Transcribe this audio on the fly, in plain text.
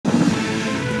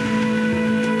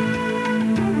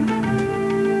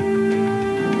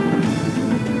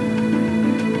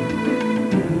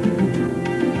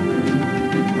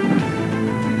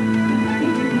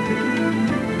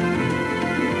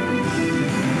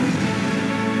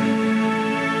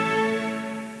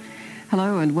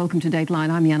and welcome to Dateline.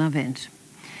 I'm Jana Wendt.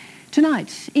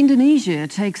 Tonight, Indonesia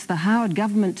takes the Howard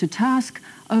government to task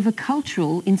over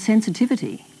cultural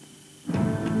insensitivity.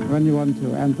 When you want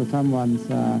to enter someone's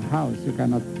house, you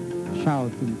cannot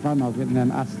shout in front of it and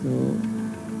then ask to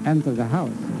enter the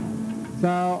house.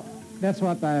 So that's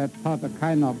what I thought, a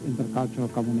kind of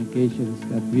intercultural communications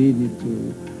that we need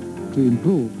to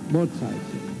improve, both sides.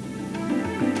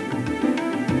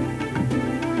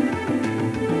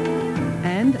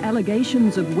 And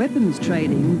allegations of weapons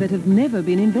trading that have never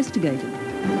been investigated.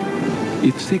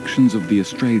 If sections of the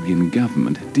Australian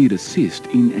government did assist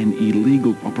in an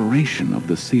illegal operation of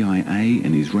the CIA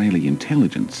and Israeli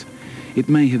intelligence, it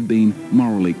may have been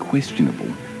morally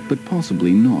questionable, but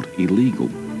possibly not illegal.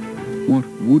 What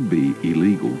would be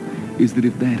illegal is that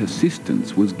if that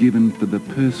assistance was given for the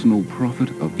personal profit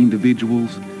of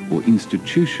individuals or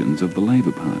institutions of the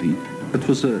Labor Party. It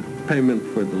was a payment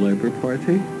for the Labor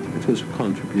Party. It was a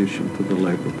contribution to the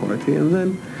Labor Party, and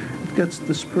then it gets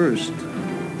dispersed.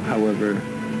 However,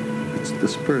 it's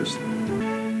dispersed.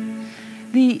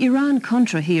 The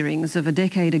Iran-Contra hearings of a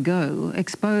decade ago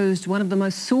exposed one of the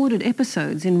most sordid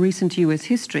episodes in recent US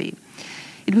history.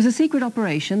 It was a secret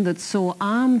operation that saw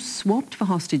arms swapped for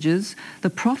hostages, the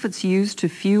profits used to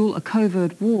fuel a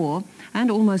covert war, and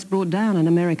almost brought down an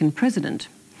American president.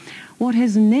 What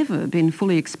has never been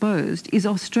fully exposed is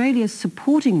Australia's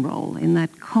supporting role in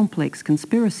that complex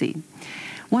conspiracy.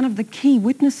 One of the key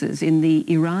witnesses in the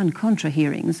Iran-Contra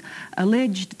hearings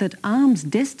alleged that arms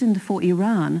destined for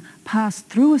Iran passed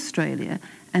through Australia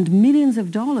and millions of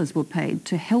dollars were paid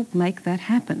to help make that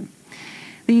happen.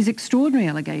 These extraordinary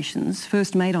allegations,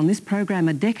 first made on this program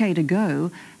a decade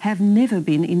ago, have never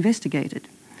been investigated.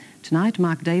 Tonight,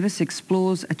 Mark Davis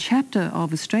explores a chapter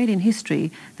of Australian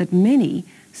history that many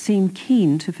seem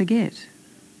keen to forget.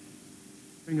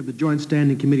 Of the Joint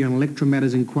Standing Committee on Electoral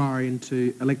Matters inquiry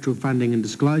into electoral funding and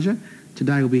disclosure.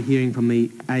 Today we'll be hearing from the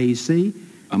AEC.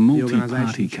 A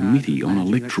multi-party committee on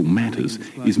electoral matters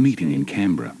is meeting in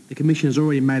Canberra. The Commission has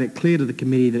already made it clear to the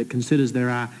committee that it considers there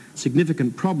are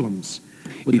significant problems.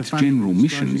 Its general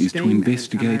mission is to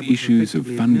investigate issues of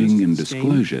funding and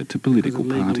disclosure to political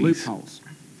parties.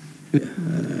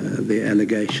 The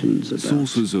allegations about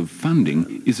sources of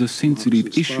funding is a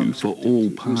sensitive issue for all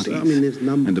parties,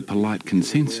 and a polite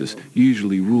consensus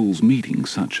usually rules meetings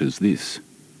such as this.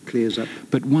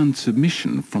 But one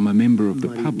submission from a member of the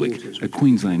public, a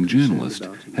Queensland journalist,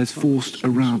 has forced a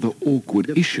rather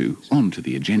awkward issue onto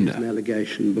the agenda. An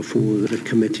allegation before the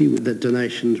committee that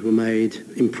donations were made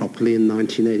improperly in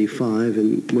 1985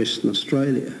 in Western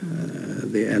Australia.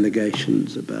 The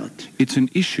allegations about... It's an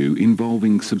issue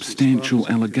involving substantial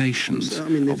allegations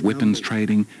of weapons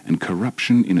trading and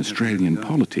corruption in Australian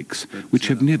politics which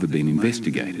have never been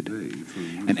investigated.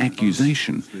 An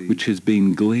accusation which has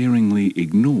been glaringly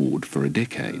ignored for a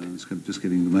decade. It's just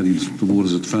getting the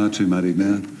waters are far too muddy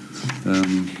now.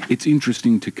 It's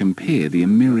interesting to compare the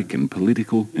American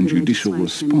political and judicial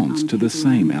response to the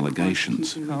same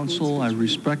allegations. Counsel, I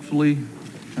respectfully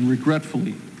and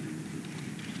regretfully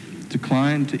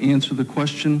decline to answer the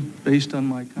question based on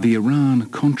my... The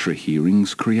Iran-Contra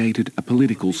hearings created a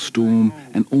political storm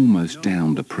and almost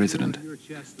downed a president.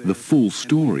 The full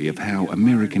story of how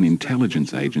American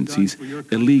intelligence agencies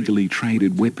illegally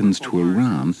traded weapons to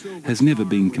Iran has never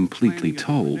been completely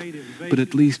told, but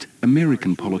at least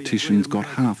American politicians got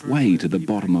halfway to the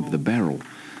bottom of the barrel,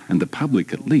 and the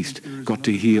public at least got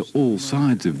to hear all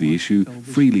sides of the issue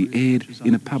freely aired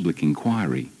in a public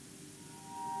inquiry.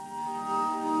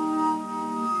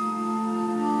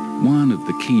 One of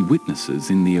the key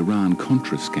witnesses in the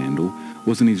Iran-Contra scandal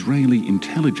was an Israeli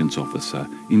intelligence officer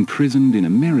imprisoned in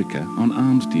America on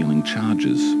arms-dealing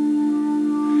charges.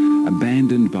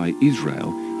 Abandoned by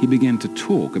Israel, he began to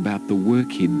talk about the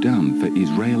work he'd done for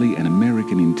Israeli and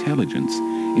American intelligence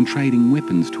in trading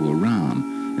weapons to Iran,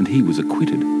 and he was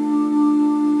acquitted.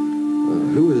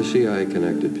 Who were the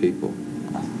CIA-connected people?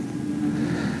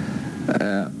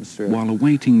 While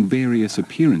awaiting various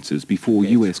appearances before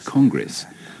US Congress,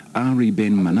 Ari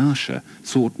Ben Menashe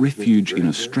sought refuge in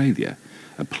Australia,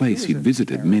 a place he'd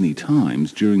visited many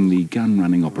times during the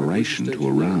gun-running operation to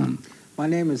Iran. My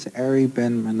name is Ari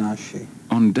Ben Menashe.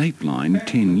 On Dateline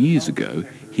 10 years ago,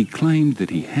 he claimed that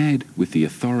he had, with the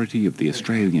authority of the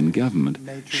Australian government,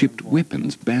 shipped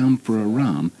weapons bound for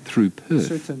Iran through Perth.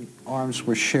 Certain arms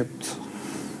were shipped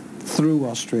through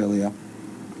Australia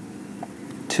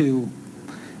to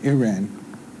Iran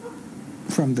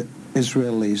from the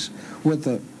Israelis with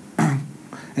the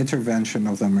intervention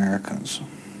of the Americans.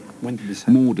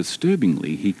 More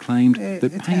disturbingly, he claimed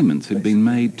that payments had been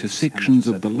made to sections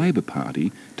of the Labor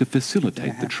Party to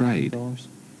facilitate the trade.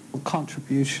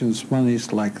 Contributions,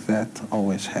 monies like that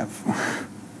always have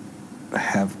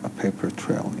a paper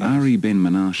trail. Yes. Ari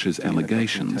Ben-Menashe's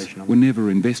allegations were never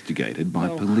investigated by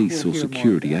police or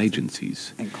security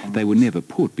agencies. They were never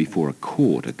put before a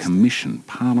court, a commission,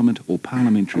 parliament or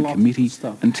parliamentary committee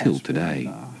until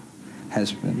today.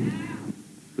 Has been.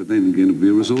 But then again, it would be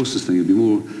a resources thing. I'd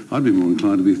be more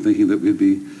inclined to be thinking that we'd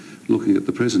be looking at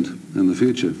the present and the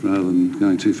future rather than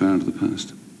going too far into the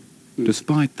past.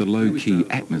 Despite the low-key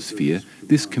atmosphere,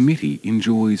 this committee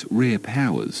enjoys rare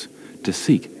powers to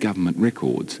seek government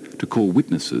records, to call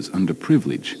witnesses under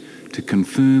privilege, to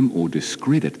confirm or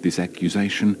discredit this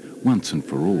accusation once and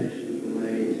for all.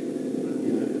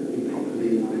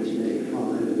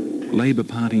 Labor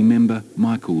Party member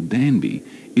Michael Danby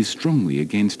is strongly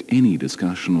against any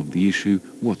discussion of the issue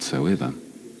whatsoever.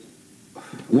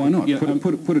 Why not?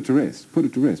 Put it to rest. Put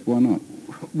it to rest. Why not?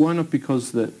 Why not?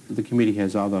 Because the committee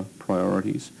has other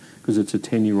priorities, because it's a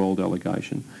 10-year-old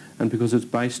allegation, and because it's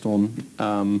based on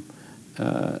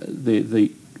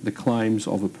the claims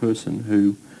of a person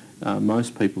who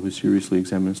most people who seriously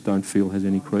examine it don't feel has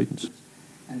any credence.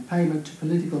 And payment to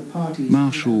political parties.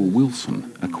 Marshall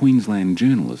Wilson, a Queensland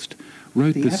journalist,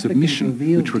 wrote the submission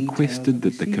which requested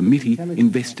that the committee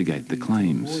investigate the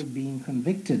claims. Being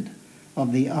convicted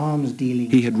of the arms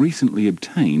dealing. He had recently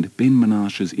obtained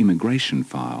Ben-Menashe's immigration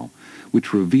file,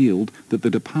 which revealed that the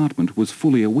department was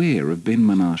fully aware of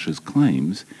Ben-Menashe's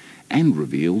claims and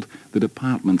revealed the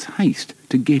department's haste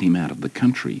to get him out of the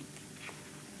country.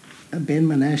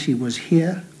 Ben-Menashe was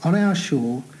here on our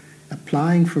shore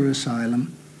applying for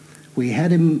asylum. We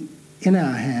had him in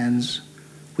our hands.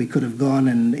 We could have gone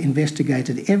and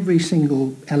investigated every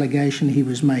single allegation he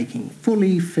was making,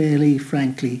 fully, fairly,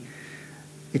 frankly.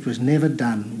 It was never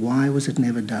done. Why was it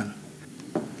never done?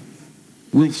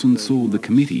 Wilson saw the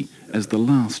committee as the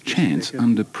last chance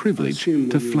under privilege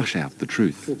to flush out the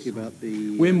truth.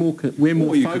 We're more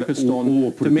focused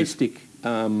on domestic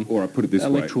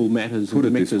electoral matters and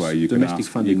domestic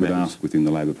funding matters. You could ask within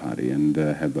the Labor Party and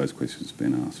have those questions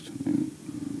been asked.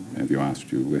 Have you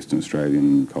asked your Western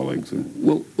Australian colleagues?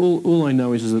 Well, all I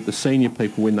know is that the senior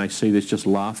people, when they see this, just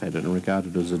laugh at it and regard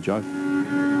it as a joke.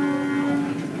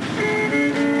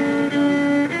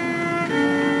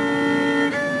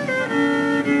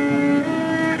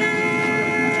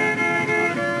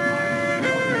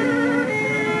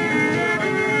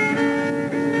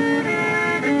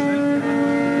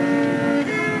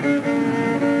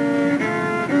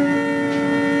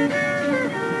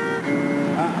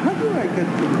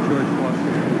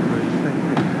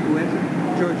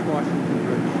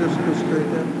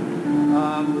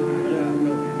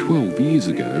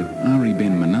 Ari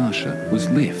Ben-Menashe was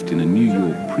left in a New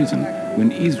York prison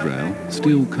when Israel,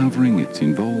 still covering its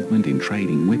involvement in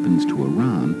trading weapons to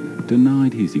Iran,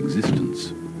 denied his existence.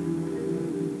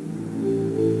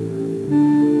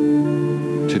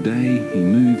 Today, he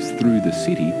moves through the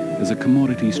city as a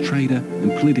commodities trader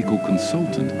and political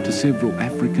consultant to several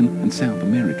African and South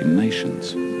American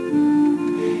nations.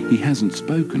 He hasn't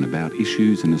spoken about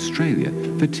issues in Australia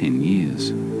for 10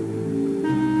 years.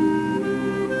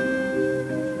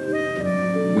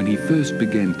 When he first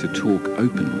began to talk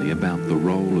openly about the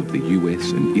role of the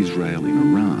US and Israel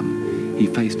in Iran, he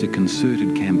faced a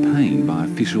concerted campaign by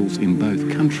officials in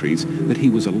both countries that he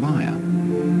was a liar.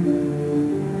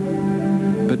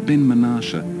 But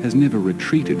Ben-Menashe has never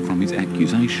retreated from his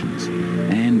accusations,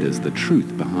 and as the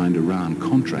truth behind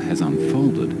Iran-Contra has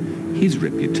unfolded, his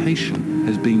reputation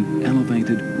has been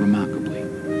elevated remarkably.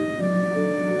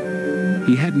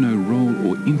 He had no role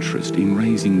or interest in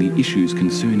raising the issues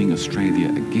concerning Australia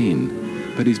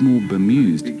again, but is more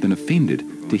bemused than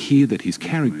offended to hear that his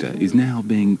character is now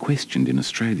being questioned in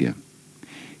Australia.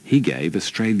 He gave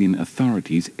Australian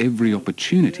authorities every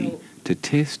opportunity to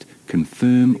test,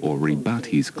 confirm or rebut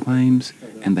his claims,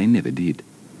 and they never did.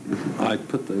 I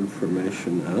put the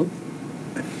information out.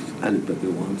 If anybody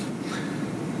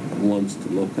wants to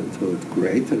look into it,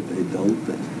 great. If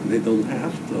they don't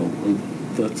have to. And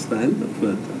that's the end of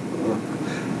it.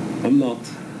 I'm not.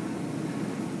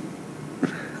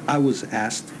 I was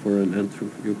asked for an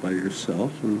interview by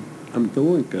yourself, and I'm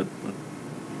doing it, but,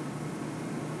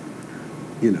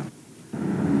 you know.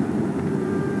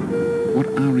 What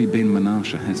Ari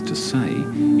Ben-Menashe has to say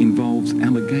involves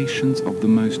allegations of the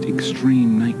most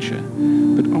extreme nature,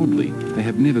 but oddly, they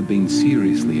have never been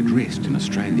seriously addressed in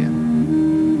Australia.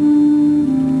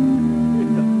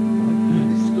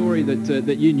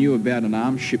 That you knew about an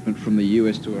arms shipment from the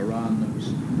US to Iran that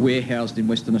was warehoused in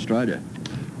Western Australia?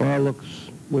 Well, look,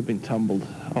 we've been tumbled.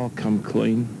 I'll come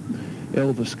clean.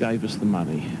 Elvis gave us the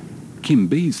money. Kim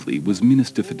Beazley was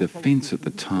Minister for Defence at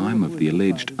the time of the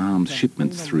alleged arms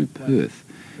shipments through Perth,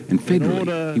 and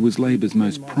federally, he was Labor's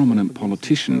most prominent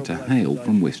politician to hail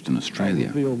from Western Australia.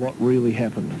 Reveal what really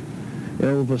happened.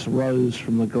 Elvis rose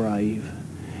from the grave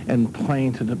and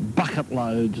planted bucket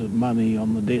loads of money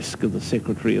on the desk of the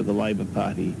Secretary of the Labor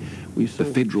Party. The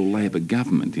federal Labor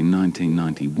government in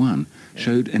 1991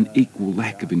 showed an equal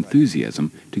lack of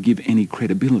enthusiasm to give any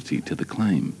credibility to the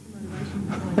claim.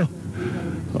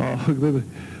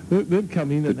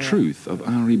 The truth of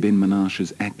Ari Ben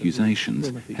Menashe's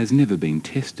accusations has never been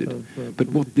tested, but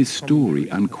what this story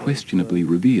unquestionably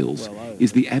reveals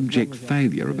is the abject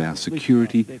failure of our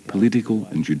security, political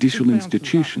and judicial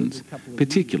institutions,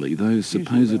 particularly those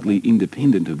supposedly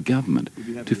independent of government,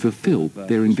 to fulfil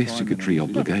their investigatory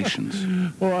obligations.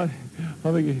 Well,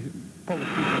 I think...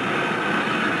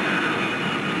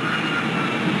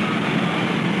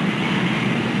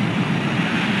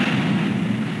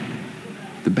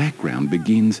 The background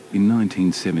begins in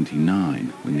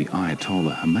 1979, when the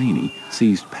Ayatollah Khomeini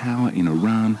seized power in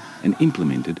Iran and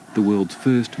implemented the world's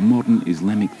first modern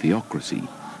Islamic theocracy,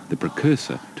 the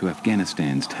precursor to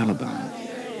Afghanistan's Taliban.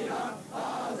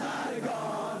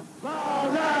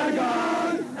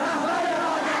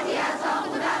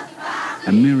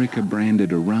 America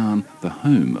branded Iran the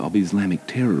home of Islamic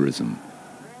terrorism.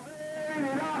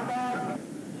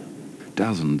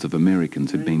 Dozens of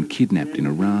Americans had been kidnapped in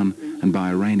Iran and by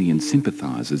Iranian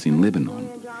sympathisers in Lebanon.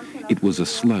 It was a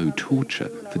slow torture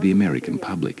for the American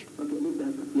public.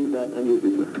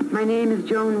 My name is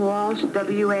Joan Walsh,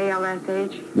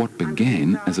 W-A-L-S-H. What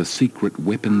began as a secret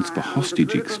weapons for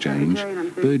hostage exchange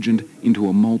burgeoned into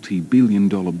a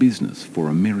multi-billion-dollar business for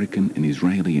American and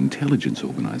Israeli intelligence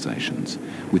organisations,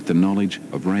 with the knowledge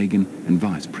of Reagan and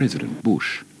Vice President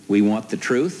Bush. We want the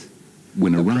truth.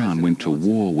 When Iran went to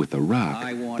war with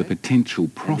Iraq, the potential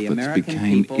profits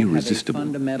became irresistible.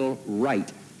 Fundamental right.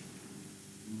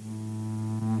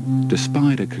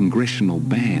 Despite a congressional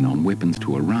ban on weapons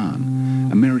to Iran,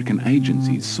 American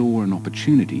agencies saw an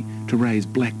opportunity to raise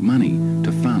black money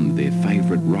to fund their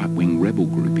favourite right-wing rebel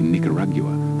group in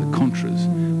Nicaragua, the Contras,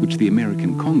 which the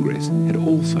American Congress had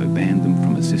also banned them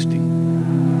from assisting.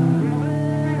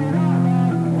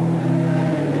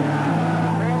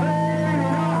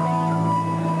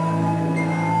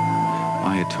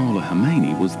 Ayatollah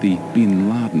Khomeini was the Bin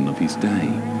Laden of his day,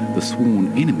 the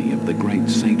sworn enemy of the great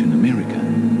state in America.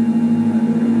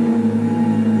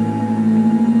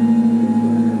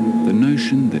 The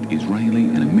notion that Israeli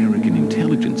and American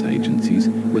intelligence agencies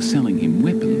were selling him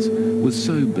weapons was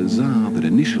so bizarre that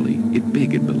initially it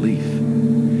begged belief.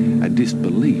 A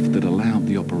disbelief that allowed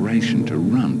the operation to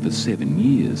run for 7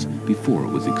 years before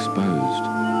it was exposed.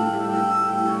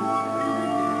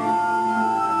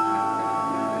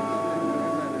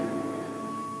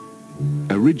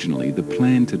 Originally, the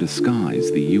plan to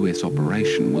disguise the US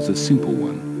operation was a simple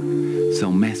one.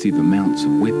 Sell massive amounts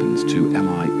of weapons to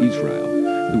ally Israel,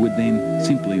 who would then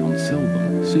simply on-sell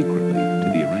them secretly to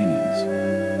the Iranians.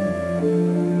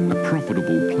 A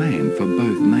profitable plan for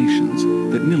both nations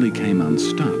that nearly came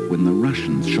unstuck when the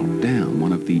Russians shot down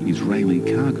one of the Israeli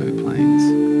cargo planes.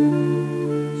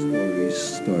 Stories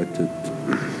started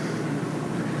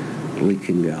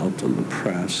leaking out on the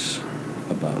press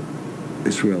about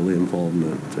Israeli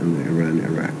involvement in the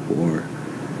Iran-Iraq war.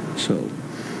 So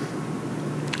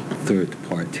third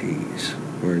parties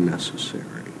were necessary.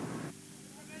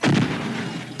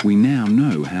 We now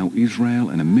know how Israel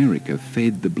and America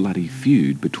fed the bloody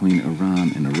feud between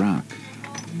Iran and Iraq.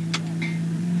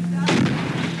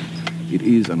 It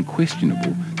is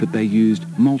unquestionable that they used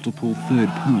multiple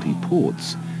third-party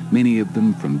ports, many of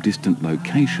them from distant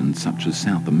locations such as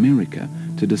South America,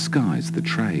 to disguise the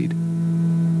trade.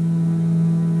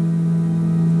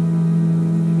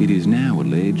 It is now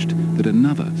alleged that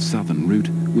another southern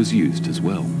route was used as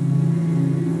well.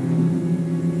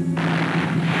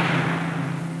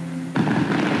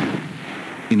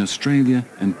 In Australia,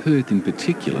 and Perth in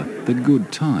particular, the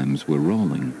good times were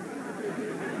rolling.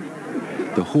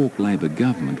 The Hawke Labor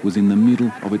government was in the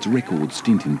middle of its record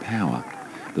stint in power.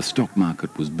 The stock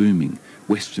market was booming.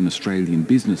 Western Australian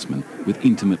businessmen with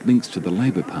intimate links to the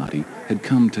Labor Party had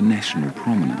come to national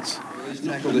prominence.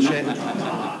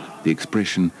 The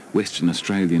expression Western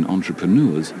Australian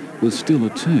entrepreneurs was still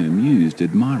a term used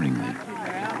admiringly.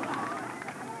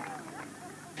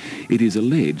 It is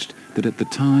alleged that at the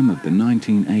time of the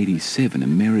 1987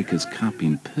 America's Cup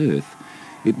in Perth,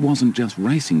 it wasn't just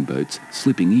racing boats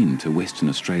slipping into Western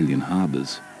Australian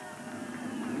harbours.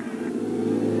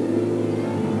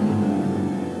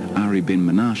 Ari Ben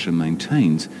Menashe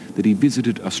maintains that he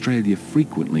visited Australia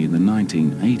frequently in the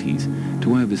 1980s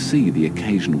to oversee the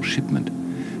occasional shipment,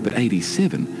 but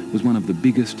 87 was one of the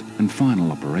biggest and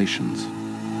final operations.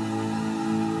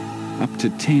 Up to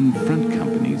 10 front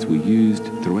companies were used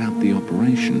throughout the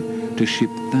operation to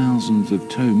ship thousands of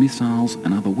tow missiles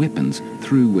and other weapons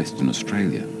through Western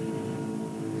Australia.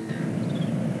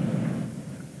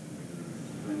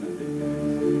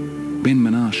 Ben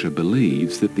Menashe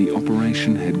believes that the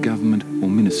operation had government or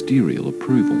ministerial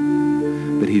approval,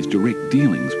 but his direct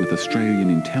dealings with Australian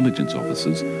intelligence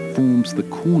officers forms the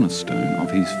cornerstone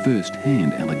of his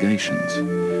first-hand allegations,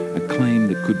 a claim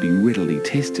that could be readily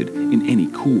tested in any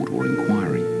court or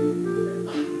inquiry.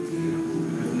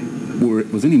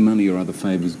 Was any money or other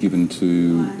favours given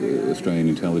to Australian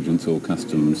intelligence or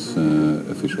customs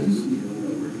officials?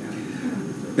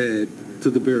 To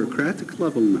the bureaucratic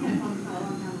level, no.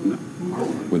 No.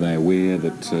 Were they aware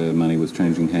that money was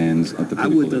changing hands at the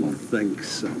political level? I wouldn't think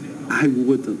so. I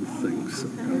wouldn't think so.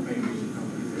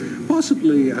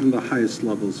 Possibly at the highest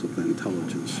levels of the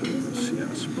intelligence service,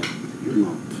 yes, but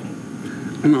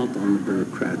not on the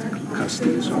bureaucratic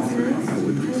customs officer. I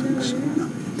wouldn't think so, no.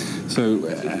 So,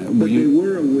 but they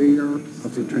were aware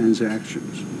of the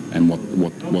transactions. And what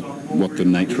the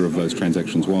nature of those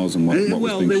transactions was and what was being shipped?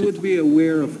 Well, they would be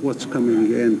aware of what's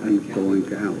coming in and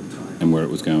going out. And where it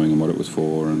was going and what it was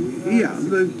for? And yeah,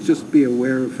 they'd just be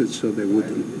aware of it so they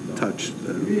wouldn't touch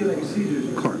the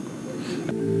cargo.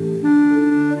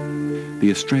 The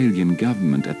Australian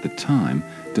government at the time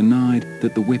denied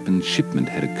that the weapons shipment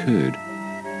had occurred.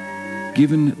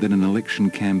 Given that an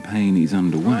election campaign is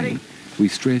underway, we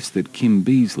stress that Kim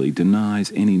Beazley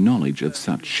denies any knowledge of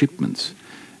such shipments,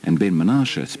 and Ben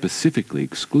Menashe specifically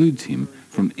excludes him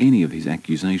from any of his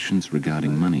accusations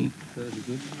regarding money.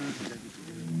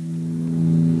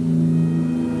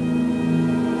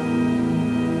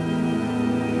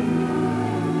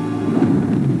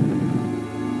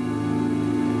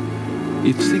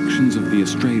 If sections of the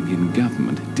Australian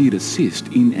government did assist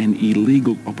in an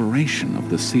illegal operation of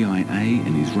the CIA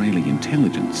and Israeli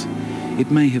intelligence, it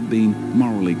may have been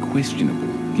morally questionable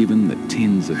given that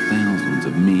tens of thousands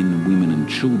of men, women and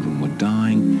children were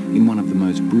dying in one of the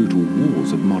most brutal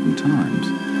wars of modern times,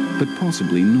 but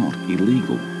possibly not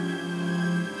illegal.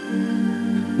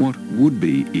 What would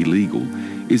be illegal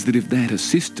is that if that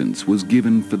assistance was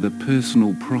given for the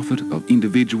personal profit of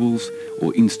individuals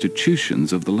or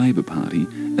institutions of the Labor Party,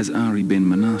 as Ari Ben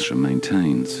Menashe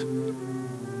maintains.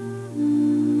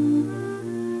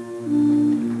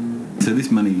 So this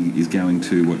money is going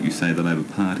to, what you say, the Labor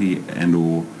Party and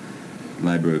or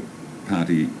Labor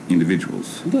Party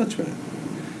individuals? That's right.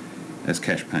 As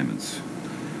cash payments?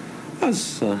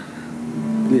 As,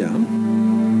 yeah.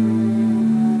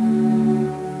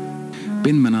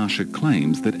 Ben Menashe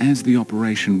claims that as the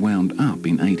operation wound up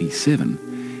in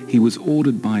 '87, he was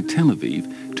ordered by Tel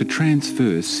Aviv to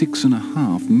transfer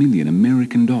 $6.5 million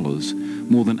American dollars,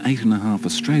 more than 8.5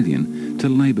 Australian, to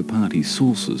Labor Party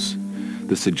sources.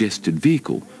 The suggested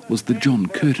vehicle was the John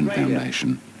Curtin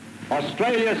Foundation.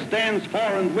 Australia stands for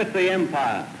and with the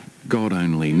empire. God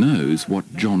only knows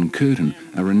what John Curtin,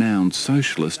 a renowned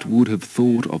socialist, would have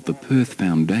thought of the Perth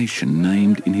Foundation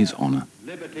named in his honour.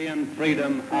 Liberty and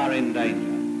freedom are in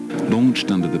danger. Launched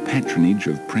under the patronage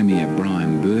of Premier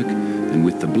Brian Burke and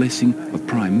with the blessing of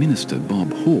Prime Minister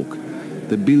Bob Hawke,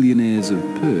 the billionaires of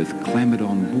Perth clamoured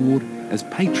on board as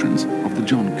patrons of the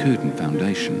John Curtin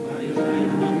Foundation.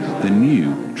 The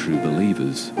new true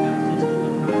believers.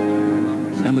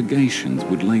 Allegations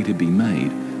would later be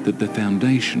made that the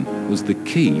foundation was the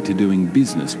key to doing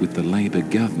business with the Labor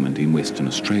government in Western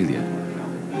Australia.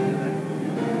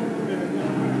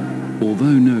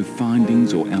 Although no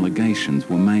findings or allegations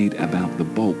were made about the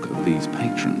bulk of these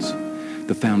patrons,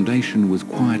 the foundation was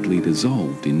quietly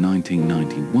dissolved in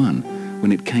 1991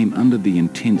 when it came under the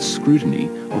intense scrutiny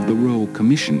of the Royal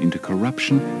Commission into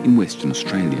Corruption in Western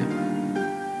Australia.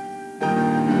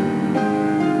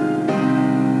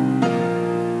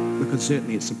 Because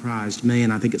certainly it surprised me,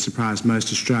 and I think it surprised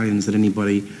most Australians that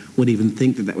anybody would even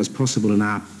think that that was possible in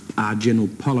our general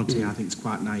polity. I think it's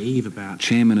quite naive about...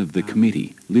 Chairman of the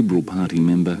committee, Liberal Party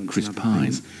member Chris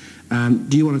Pine.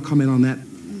 Do you want to comment on that?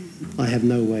 I have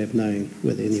no way of knowing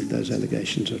whether any of those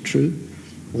allegations are true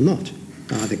or not.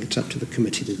 I think it's up to the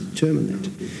committee to determine that.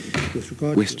 With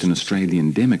regard Western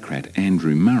Australian Democrat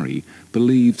Andrew Murray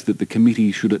believes that the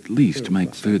committee should at least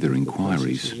make further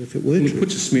inquiries. It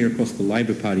puts a smear across the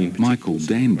Labor Party in particular. Michael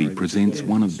Danby presents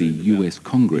one of the US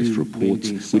Congress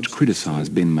reports which criticise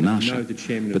Ben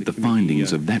Menashe, but the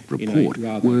findings of that report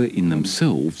were in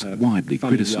themselves widely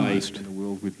criticised.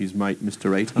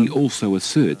 He also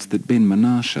asserts that Ben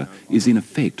Menashe is in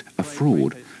effect a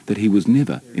fraud, that he was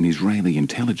never an Israeli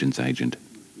intelligence agent.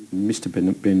 Mr.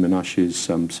 Ben Menashe's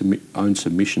own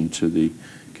submission to the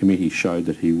committee showed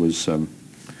that he was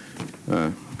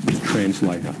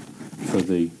translator for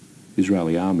the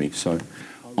Israeli army. So,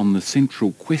 on the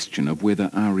central question of whether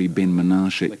Ari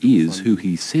Ben-Menashe is who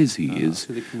he says he is,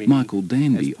 Michael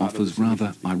Danby offers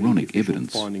rather ironic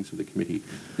evidence.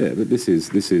 Yeah, but this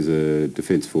is a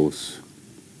Defence Force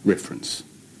reference.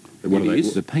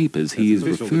 The papers he is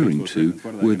referring to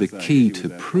were the key to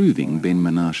proving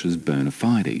Ben-Menashe's bona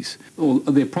fides. Well,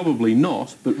 they're probably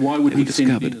not, but why would he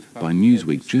discovered by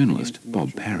Newsweek journalist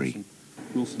Bob Parry.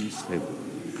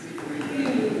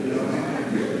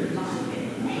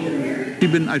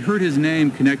 I'd heard his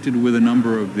name connected with a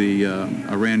number of the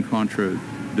Iran-Contra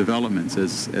developments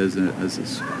as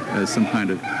some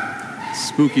kind of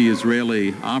spooky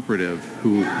Israeli operative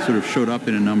who sort of showed up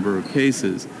in a number of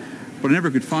cases, but I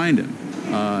never could find him.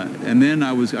 And then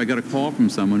I got a call from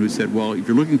someone who said, well, if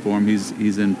you're looking for him,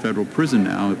 he's in federal prison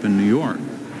now up in New York.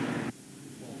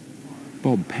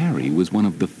 Bob Parry was one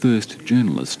of the first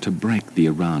journalists to break the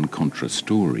Iran-Contra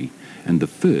story and the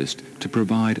first to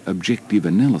provide objective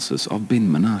analysis of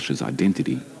Ben-Menashe's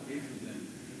identity.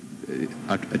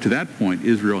 To that point,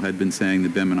 Israel had been saying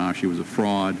that Ben-Menashe was a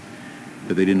fraud,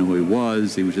 that they didn't know who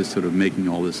he was just sort of making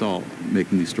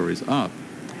these stories up.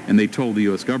 And they told the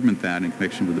U.S. government that in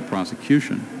connection with the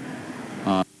prosecution.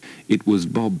 It was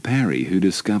Bob Parry who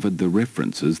discovered the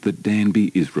references that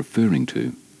Danby is referring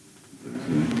to.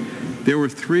 There were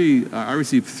I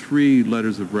received 3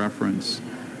 letters of reference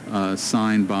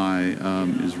signed by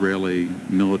Israeli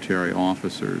military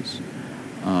officers.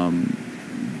 And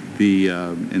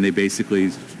they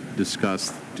basically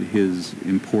discussed his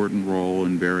important role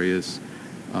in various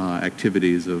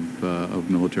activities of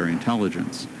military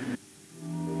intelligence.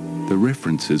 The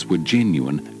references were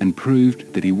genuine and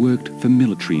proved that he worked for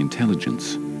military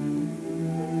intelligence.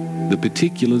 The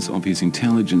particulars of his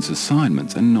intelligence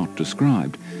assignments are not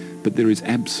described, but there is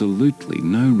absolutely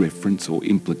no reference or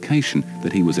implication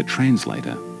that he was a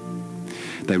translator.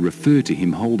 They refer to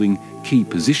him holding key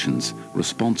positions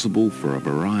responsible for a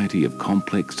variety of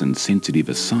complex and sensitive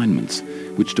assignments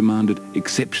which demanded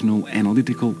exceptional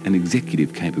analytical and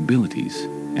executive capabilities,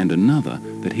 and another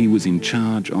that he was in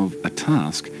charge of a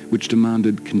task which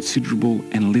demanded considerable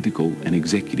analytical and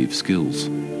executive skills.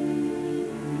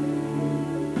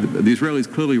 The Israelis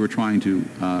clearly were trying to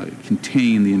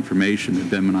contain the information that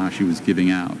Ben-Menashe was giving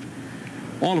out,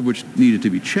 all of which needed to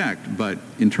be checked, but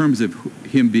in terms of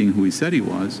him being who he said he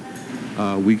was,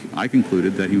 I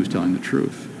concluded that he was telling the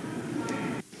truth.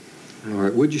 All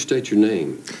right, would you state your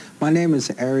name? My name is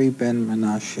Ari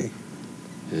Ben-Menashe.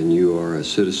 And you are a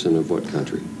citizen of what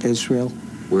country? Israel.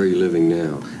 Where are you living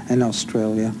now? In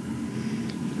Australia.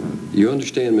 You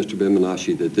understand, Mr.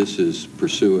 Ben-Menashe, that this is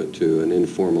pursuant to an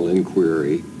informal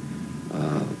inquiry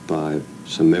by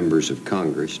some members of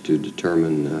Congress to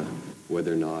determine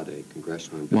whether or not a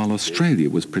congressional investigation... While Australia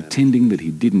was pretending that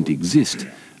he didn't exist,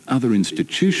 other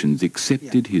institutions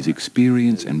accepted his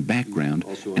experience and background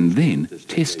and then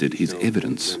tested his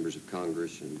evidence.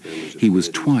 He was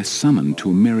twice summoned to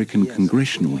American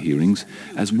congressional hearings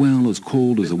as well as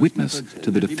called as a witness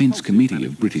to the Defence Committee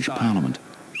of British Parliament.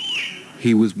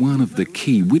 He was one of the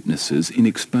key witnesses in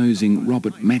exposing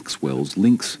Robert Maxwell's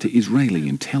links to Israeli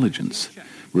intelligence,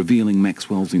 revealing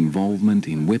Maxwell's involvement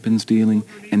in weapons dealing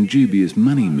and dubious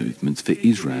money movements for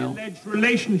Israel. The alleged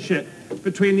relationship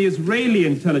between the Israeli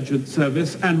intelligence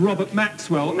service and Robert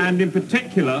Maxwell, and in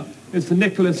particular Mr.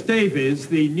 Nicholas Davies,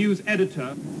 the news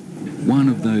editor. One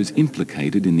of those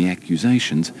implicated in the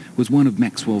accusations was one of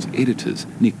Maxwell's editors,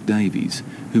 Nick Davies,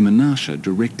 who Menashe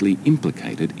directly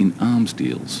implicated in arms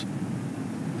deals.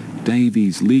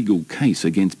 Davies' legal case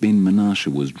against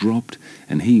Ben-Menashe was dropped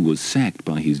and he was sacked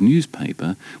by his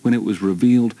newspaper when it was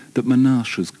revealed that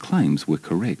Menashe's claims were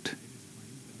correct.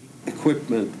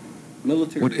 Equipment,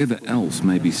 military... Whatever else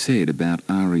may be said about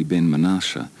Ari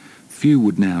Ben-Menashe, few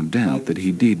would now doubt that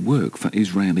he did work for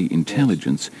Israeli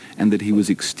intelligence and that he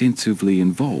was extensively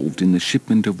involved in the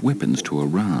shipment of weapons to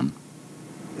Iran.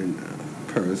 In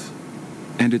Perth.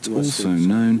 And it's also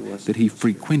known that he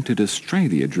frequented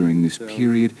Australia during this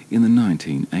period in the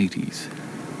 1980s.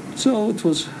 So it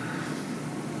was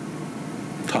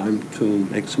time to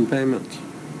make some payments.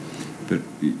 But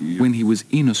when he was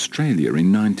in Australia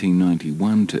in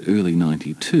 1991 to early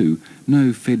 92,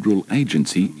 no federal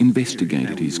agency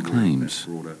investigated his claims.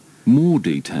 More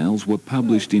details were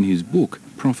published in his book,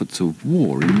 Prophets of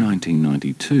War, in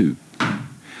 1992.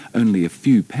 Only a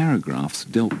few paragraphs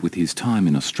dealt with his time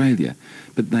in Australia,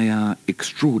 but they are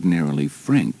extraordinarily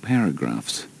frank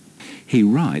paragraphs. He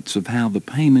writes of how the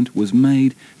payment was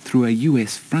made through a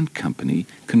US front company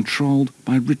controlled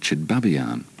by Richard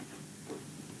Babian.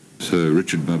 So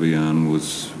Richard Babian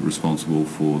was responsible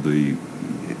for the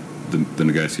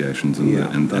negotiations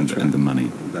and, the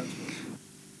money.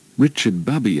 Richard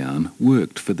Babiyan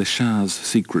worked for the Shah's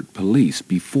secret police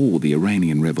before the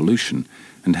Iranian Revolution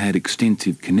and had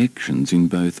extensive connections in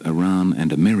both Iran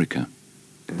and America.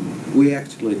 We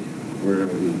actually were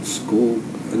in school,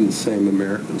 in the same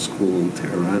American school in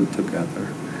Tehran together.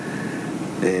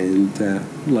 And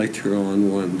later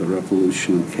on, when the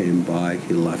revolution came by,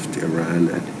 he left Iran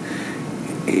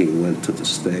and he went to the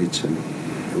States and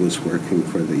he was working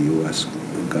for the U.S.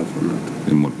 government.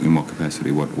 In what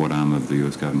capacity? What arm of the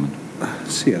U.S. government?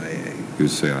 CIA. He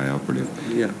was a CIA operative?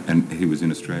 Yeah. And he was in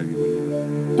Australia?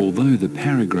 Although the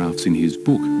paragraphs in his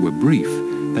book were brief,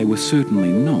 they were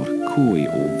certainly not coy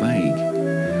or vague.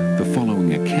 The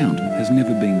following account has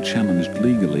never been challenged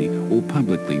legally or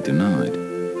publicly denied.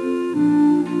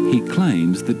 He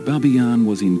claims that Babiyan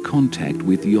was in contact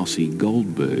with Yossi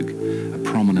Goldberg, a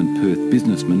prominent Perth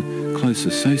businessman, close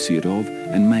associate of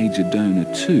and major donor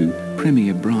to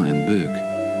Premier Brian Burke.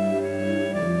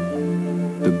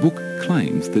 The book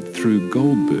claims that through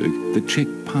Goldberg, the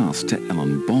cheque passed to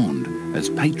Alan Bond as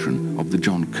patron of the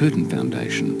John Curtin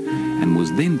Foundation and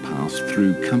was then passed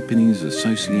through companies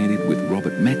associated with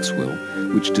Robert Maxwell,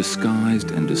 which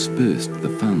disguised and dispersed the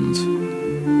funds.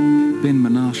 Ben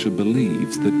Menashe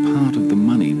believes that part of the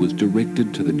money was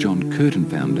directed to the John Curtin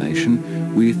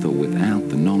Foundation with or without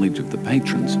the knowledge of the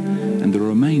patrons, and the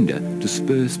remainder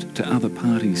dispersed to other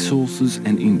party sources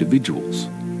and individuals.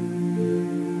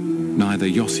 Neither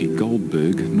Yossi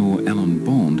Goldberg nor Alan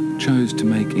Bond chose to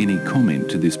make any comment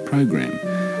to this program,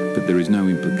 but there is no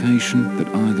implication that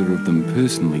either of them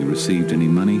personally received any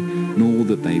money, nor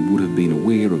that they would have been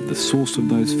aware of the source of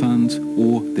those funds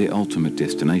or their ultimate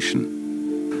destination.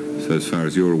 So as far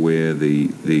as you're aware,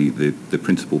 the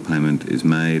principal payment is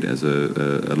made as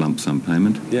a lump sum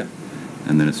payment? Yeah.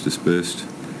 And then it's dispersed?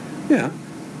 Yeah.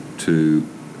 To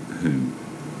whom?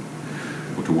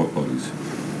 Or to what bodies?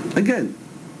 Again,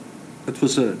 it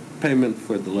was a payment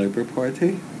for the Labour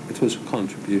Party. It was a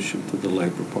contribution to the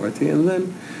Labour Party, and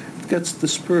then it gets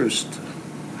dispersed.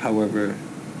 However,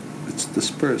 it's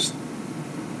dispersed.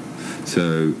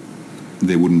 So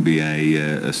there wouldn't be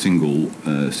a single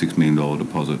 $6 million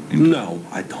deposit? No,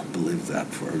 I don't believe that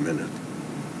for a minute.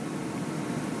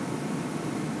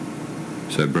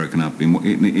 So broken up,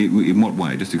 in what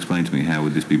way? Just explain to me, how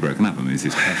would this be broken up? I mean, is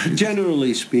this cash?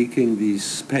 Generally speaking,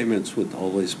 these payments would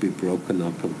always be broken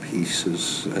up in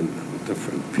pieces, and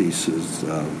different pieces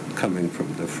coming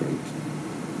from different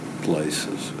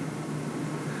places.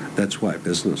 That's why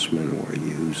businessmen were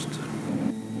used.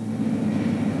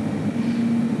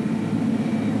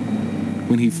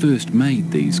 When he first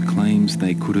made these claims,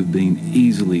 they could have been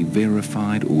easily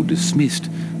verified or dismissed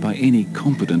by any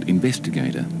competent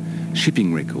investigator.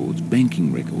 Shipping records,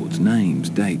 banking records, names,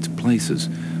 dates, places,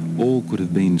 all could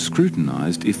have been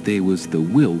scrutinised if there was the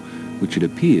will, which it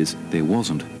appears there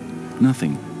wasn't.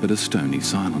 Nothing but a stony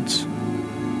silence.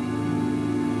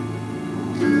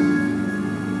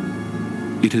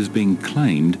 It has been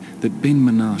claimed that Ben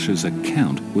Menashe's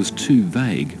account was too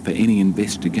vague for any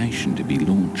investigation to be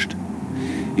launched.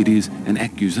 It is an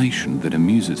accusation that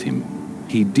amuses him.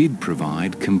 He did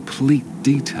provide complete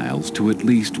details to at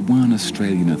least one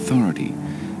Australian authority,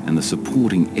 and the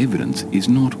supporting evidence is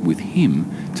not with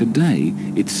him. Today,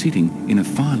 it's sitting in a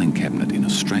filing cabinet in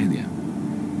Australia.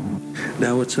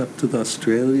 Now it's up to the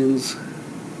Australians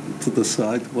to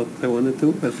decide what they want to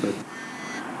do with it.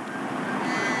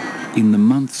 In the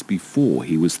months before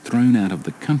he was thrown out of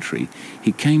the country,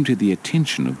 he came to the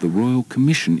attention of the Royal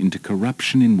Commission into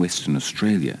Corruption in Western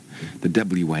Australia, the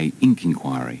WA Inc.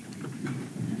 inquiry.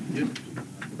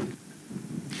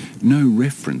 No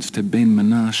reference to Ben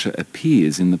Menashe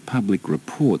appears in the public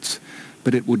reports,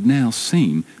 but it would now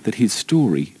seem that his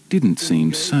story didn't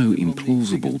seem so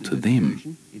implausible to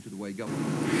them.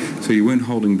 So you weren't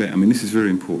holding back. I mean, this is very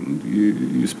important.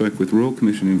 You spoke with Royal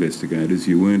Commission investigators.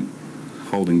 You weren't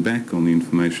holding back on the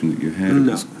information that you had. No.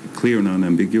 It was clear and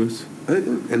unambiguous?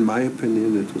 In my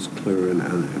opinion, it was clear and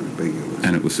unambiguous.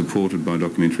 And it was supported by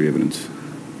documentary evidence?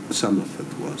 Some of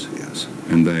it was, yes.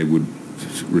 And they would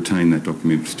retain that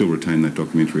document, still retain that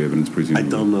documentary evidence, presumably? I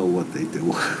don't know what they do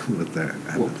with their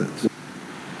evidence.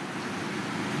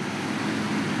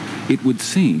 It would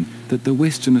seem that the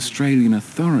Western Australian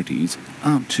authorities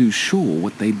aren't too sure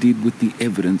what they did with the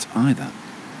evidence either.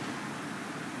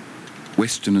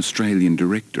 Western Australian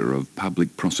Director of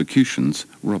Public Prosecutions,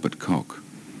 Robert Koch.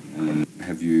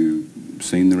 Have you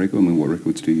seen the record? I mean, what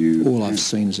records do you... All I've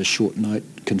seen is a short note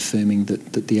confirming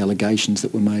that the allegations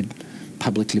that were made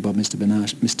publicly by Mr.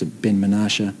 Ben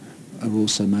Menashe are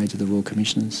also made to the Royal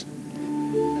Commissioners.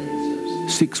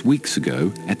 6 weeks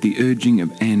ago, at the urging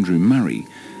of Andrew Murray,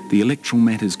 the Electoral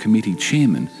Matters Committee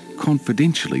Chairman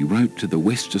confidentially wrote to the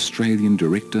West Australian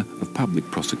Director of Public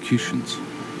Prosecutions.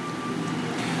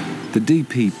 The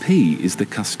DPP is the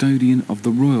custodian of the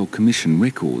Royal Commission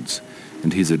records,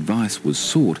 and his advice was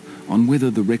sought on whether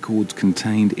the records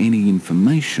contained any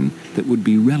information that would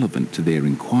be relevant to their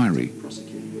inquiry.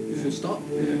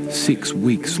 6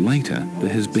 weeks later, there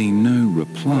has been no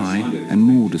reply, and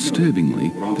more disturbingly,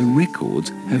 the records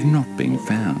have not been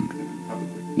found.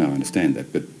 No, I understand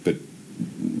that, but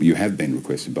you have been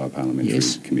requested by a parliamentary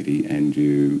committee, and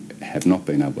you have not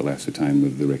been able to ascertain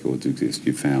whether the records exist.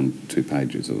 You've found 2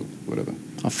 pages or whatever.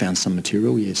 I've found some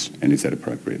material, yes. And is that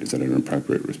appropriate? Is that an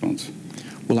appropriate response?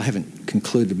 Well, I haven't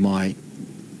concluded my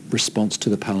response to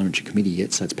the parliamentary committee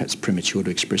yet, so it's perhaps premature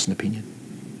to express an opinion.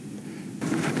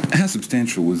 How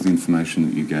substantial was the information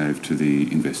that you gave to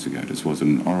the investigators? Was it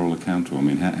an oral account, or I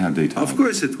mean, how detailed? Of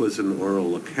course it was an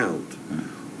oral account,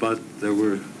 but there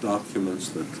were documents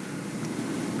that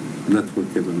were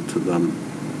given to them.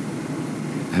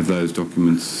 Have those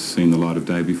documents seen the light of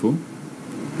day before?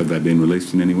 Have they been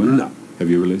released in any way? No. Have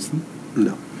you released them?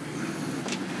 No.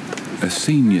 A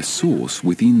senior source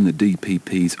within the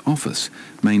DPP's office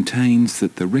maintains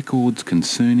that the records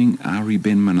concerning Ari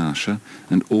Ben-Menashe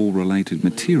and all related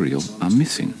material are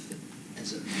missing.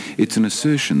 It's an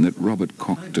assertion that Robert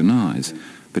Koch denies,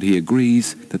 but he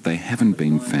agrees that they haven't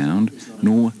been found,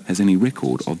 nor has any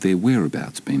record of their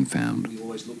whereabouts been found.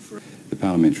 The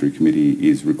parliamentary committee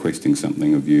is requesting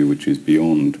something of you which is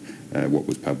beyond what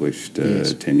was published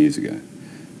 10 years ago.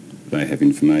 They have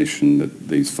information that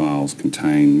these files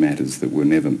contain matters that were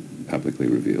never publicly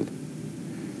revealed.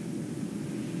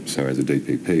 So as a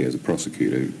DPP, as a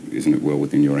prosecutor, isn't it well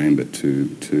within your ambit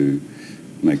to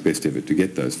make best effort to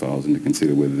get those files and to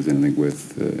consider whether there's anything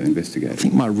worth investigating? I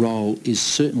think my role is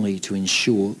certainly to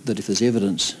ensure that if there's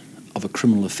evidence of a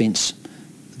criminal offence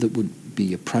that would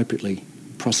be appropriately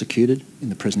prosecuted in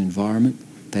the present environment,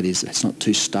 that is, it's not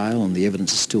too stale and the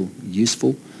evidence is still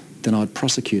useful, then I'd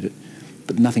prosecute it.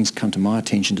 But nothing's come to my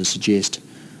attention to suggest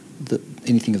that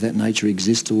anything of that nature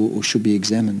exists or should be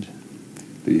examined.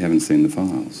 But you haven't seen the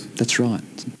files? That's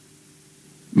right.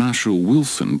 Marshal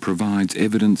Wilson provides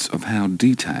evidence of how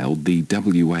detailed the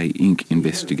WA Inc.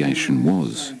 investigation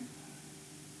was.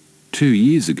 2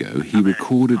 years ago, he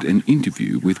recorded an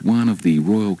interview with one of the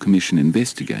Royal Commission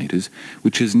investigators,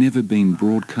 which has never been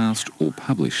broadcast or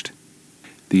published.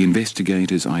 The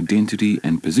investigator's identity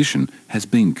and position has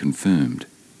been confirmed.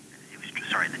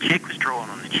 The cheque was drawn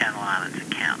on the Channel Islands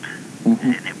account,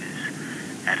 and it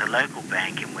was at a local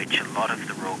bank in which a lot of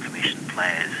the Royal Commission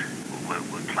players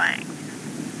were playing.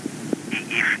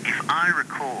 If I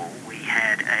recall, we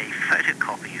had a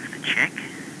photocopy of the cheque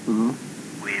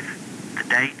with the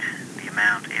date, the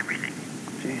amount, everything.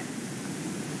 Gee.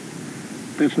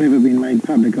 That's never been made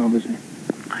public, obviously.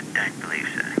 I don't believe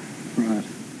so. Right.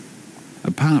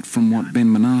 Apart from what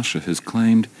Ben-Menashe has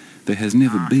claimed, there has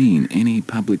never been any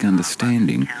public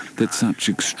understanding that such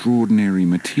extraordinary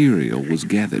material was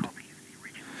gathered.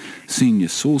 Senior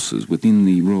sources within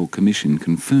the Royal Commission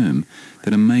confirm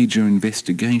that a major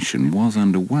investigation was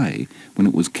underway when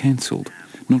it was cancelled,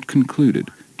 not concluded,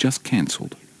 just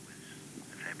cancelled.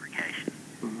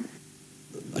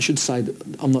 I should say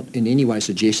that I'm not in any way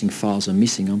suggesting files are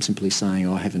missing. I'm simply saying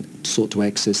I haven't sought to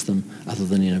access them other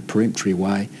than in a peremptory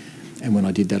way. And when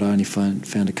I did that, I only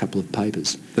found a couple of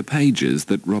papers. The pages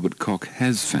that Robert Koch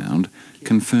has found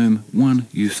confirm one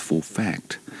useful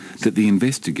fact, that the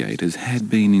investigators had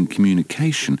been in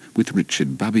communication with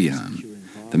Richard Babian,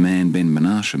 the man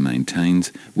Ben-Menashe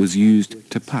maintains was used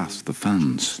to pass the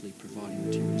funds.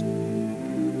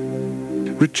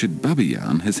 Richard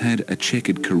Babian has had a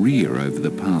checkered career over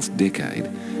the past decade,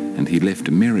 and he left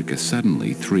America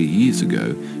suddenly 3 years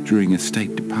ago during a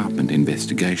State Department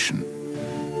investigation.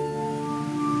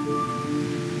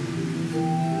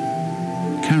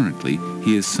 Currently,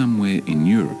 he is somewhere in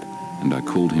Europe, and I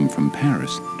called him from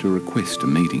Paris to request a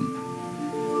meeting.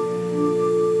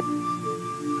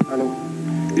 Hello.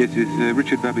 Yes, is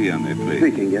Richard Babian there, please?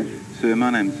 Speaking, yes. Sir,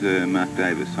 my name's Mark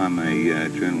Davis. I'm a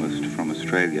journalist from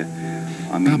Australia.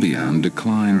 Babian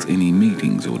declines any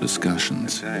meetings or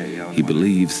discussions. He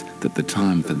believes that the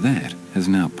time for that has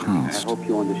now passed. I hope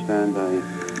you understand.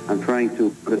 I'm trying to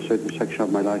put a certain section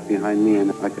of my life behind me,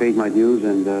 and I paid my dues,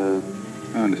 and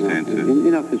I understand, sir.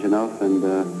 Enough is enough, and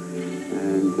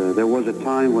there was a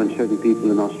time when certain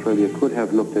people in Australia could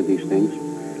have looked at these things.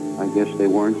 I guess they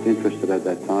weren't interested at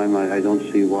that time. I don't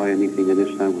see why anything at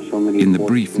this time was so many... In the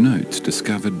brief notes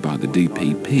discovered by the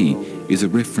DPP is a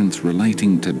reference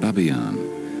relating to Babian,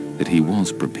 that he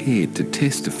was prepared to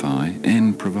testify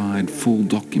and provide full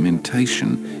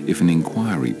documentation if an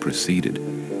inquiry proceeded.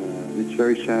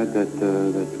 very sad that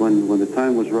when the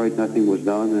time was right, nothing was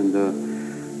done,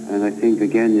 and I think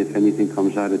again, if anything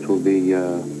comes out, it will be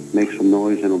make some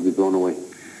noise and it'll be blown away.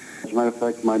 As a matter of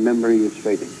fact, my memory is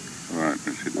fading. All right,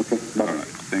 that's it. Okay, bye. All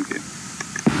right, thank you.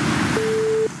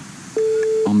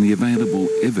 On the available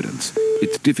evidence,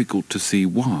 it's difficult to see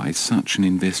why such an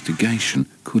investigation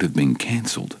could have been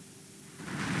cancelled.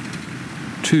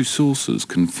 Two sources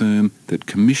confirm that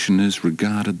commissioners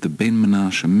regarded the Ben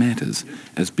Menashe matters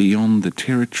as beyond the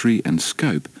territory and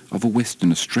scope of a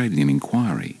Western Australian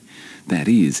inquiry. That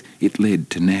is, it led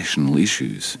to national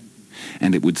issues.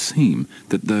 And it would seem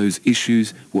that those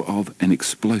issues were of an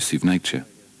explosive nature.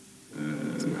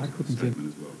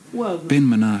 Ben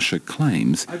Menashe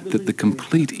claims that the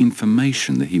complete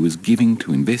information that he was giving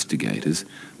to investigators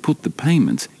put the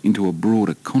payments into a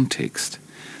broader context,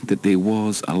 that there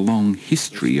was a long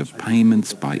history of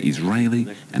payments by Israeli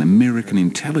and American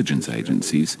intelligence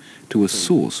agencies to a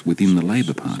source within the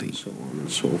Labour Party. So on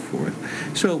and so forth.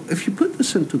 So if you put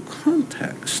this into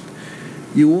context,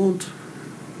 it won't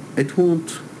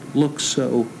look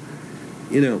so,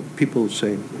 people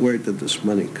say, where did this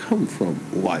money come from?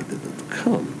 Why did it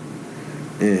come?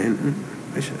 And,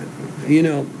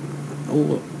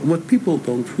 what people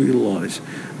don't realize,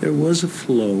 there was a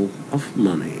flow of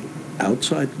money,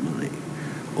 outside money,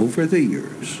 over the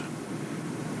years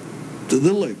to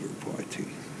the Labour Party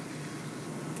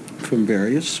from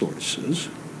various sources.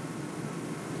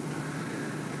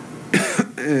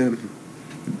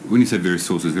 When you say various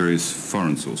sources, various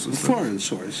foreign sources? Foreign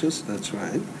sources, that's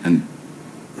right. And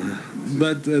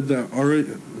but the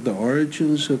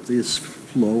origins of this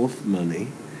flow of money,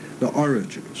 the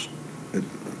origins,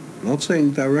 not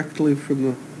saying directly from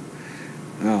the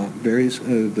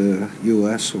the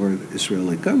U.S. or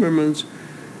Israeli governments,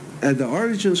 and the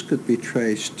origins could be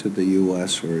traced to the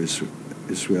U.S. or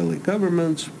Israeli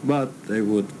governments, but they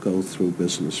would go through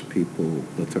business people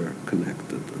that are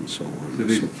connected and so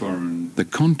on. The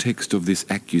context of this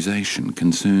accusation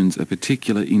concerns a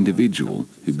particular individual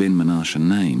who Ben Menashe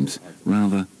names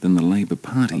rather than the Labour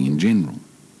Party in general.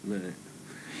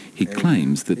 He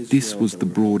claims that this was the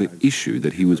broader issue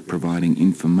that he was providing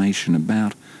information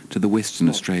about to the Western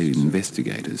Australian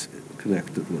investigators.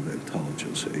 Connected with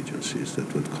intelligence agencies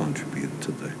that would contribute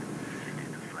to the...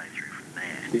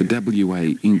 The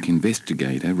WA Inc.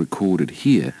 investigator recorded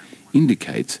here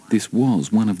indicates this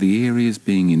was one of the areas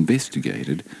being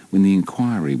investigated when the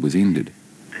inquiry was ended.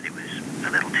 That it was a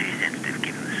little too sensitive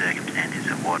given the circumstances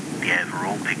of what the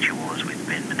overall picture was with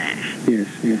Ben Menashe.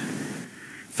 Yes.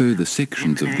 Further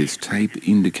sections of this tape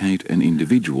indicate an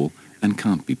individual and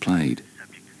can't be played.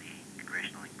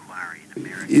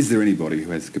 Is there anybody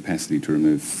who has the capacity to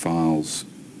remove files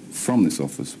from this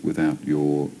office without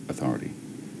your authority?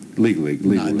 Legally,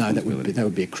 no, that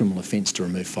would be a criminal offence to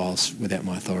remove files without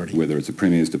my authority. Whether it's a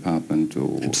Premier's Department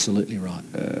or... Absolutely right.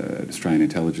 Australian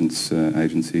Intelligence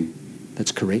Agency?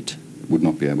 That's correct. Would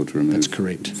not be able to remove... That's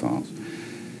correct. ...files.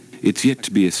 It's yet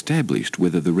to be established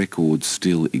whether the records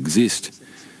still exist,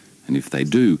 and if they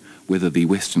do, whether the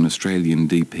Western Australian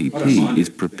DPP is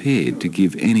prepared to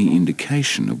give any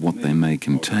indication of what they may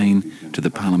contain to the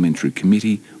Parliamentary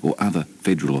Committee or other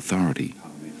federal authority.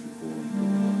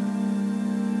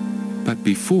 But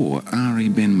before Ari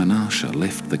Ben Menashe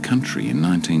left the country in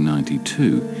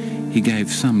 1992, he gave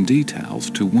some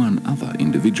details to one other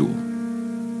individual.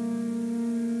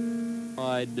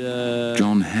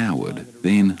 John Howard,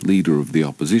 then leader of the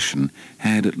opposition,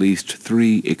 had at least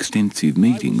 3 extensive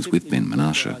meetings with Ben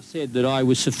Menashe. I said that I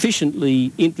was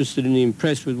sufficiently interested and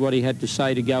impressed with what he had to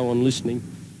say to go on listening.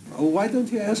 Oh, why don't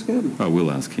you ask him? I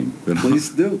will ask him. But please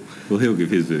do. Well, he'll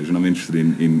give his version. I'm interested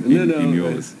in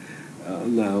yours.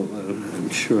 No, I'm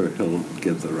sure he'll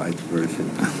give the right version.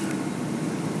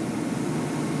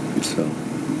 So,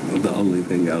 the only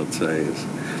thing I would say is,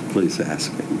 please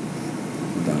ask him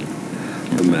about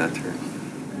the matter.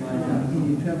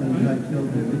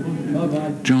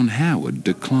 John Howard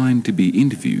declined to be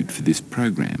interviewed for this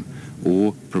program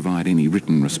or provide any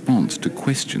written response to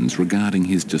questions regarding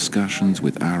his discussions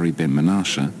with Ari Ben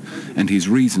Menashe and his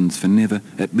reasons for never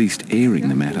at least airing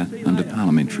the matter under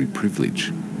parliamentary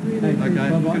privilege. Okay,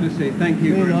 good to see you. Thank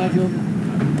you very much. Could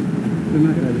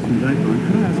I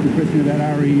ask a question about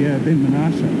Ari Ben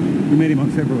Menashe? You met him on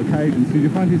several occasions. Did you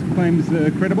find his claims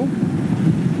credible?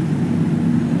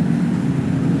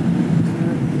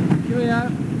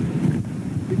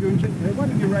 Why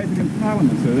did you raise against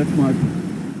Parliament, sir? That's my...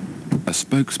 A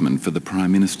spokesman for the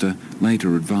Prime Minister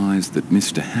later advised that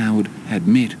Mr. Howard had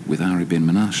met with Ari Ben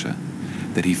Menashe,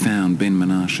 that he found Ben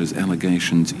Menashe's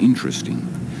allegations interesting,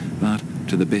 but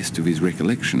to the best of his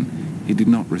recollection, he did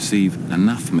not receive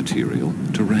enough material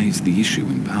to raise the issue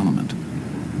in Parliament.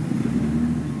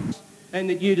 and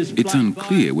that you It's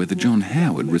unclear whether John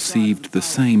Howard received the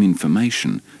same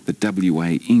information that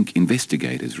WA Inc.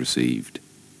 investigators received.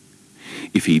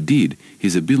 If he did,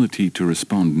 his ability to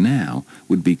respond now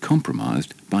would be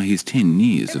compromised by his 10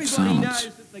 years of silence.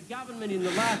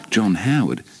 John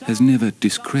Howard has never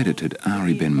discredited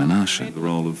Ari Ben-Menashe. The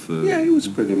role of... Yeah, he was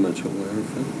pretty much aware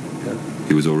of it. Yeah.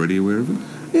 He was already aware of it?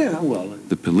 Yeah, well...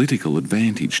 The political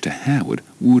advantage to Howard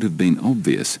would have been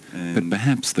obvious, but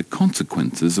perhaps the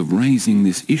consequences of raising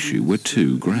this issue were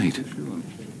too great.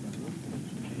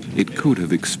 It could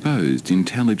have exposed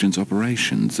intelligence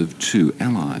operations of two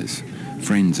allies,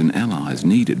 friends and allies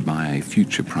needed by a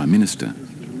future Prime Minister.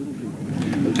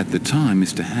 At the time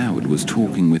Mr. Howard was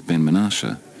talking with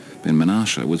Ben-Menashe,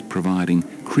 Ben-Menashe was providing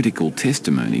critical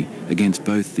testimony against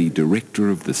both the director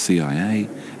of the CIA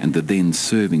and the then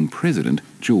serving President,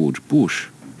 George Bush.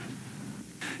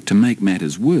 To make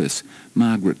matters worse,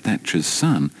 Margaret Thatcher's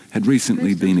son had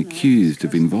recently been accused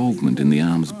of involvement in the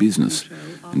arms business,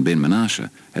 and Ben-Menashe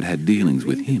had had dealings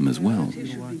with him as well.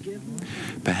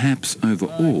 Perhaps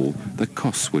overall the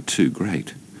costs were too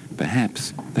great.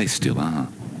 Perhaps they still are.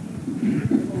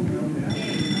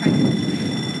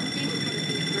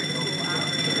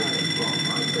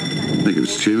 Thank you,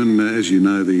 Mr. Chairman. As you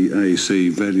know, the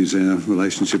AEC values our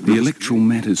relationship. The Electoral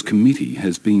Matters Committee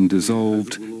has been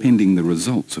dissolved pending the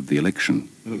results of the election.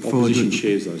 We look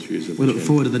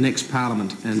forward to the next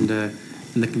Parliament and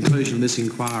the conclusion of this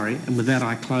inquiry. And with that,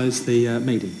 I close the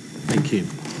meeting. Thank you.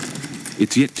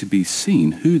 It's yet to be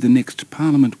seen who the next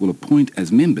Parliament will appoint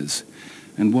as members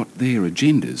and what their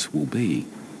agendas will be.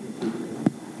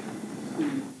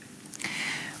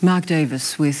 Mark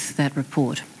Davis with that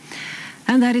report.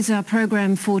 And that is our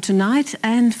program for tonight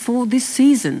and for this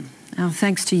season. Our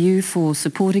thanks to you for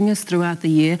supporting us throughout the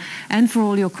year and for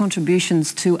all your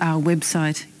contributions to our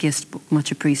website guest book.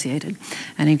 Much appreciated.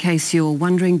 And in case you're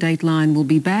wondering, Dateline will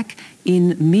be back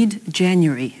in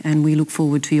mid-January and we look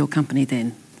forward to your company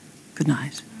then. Good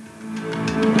night.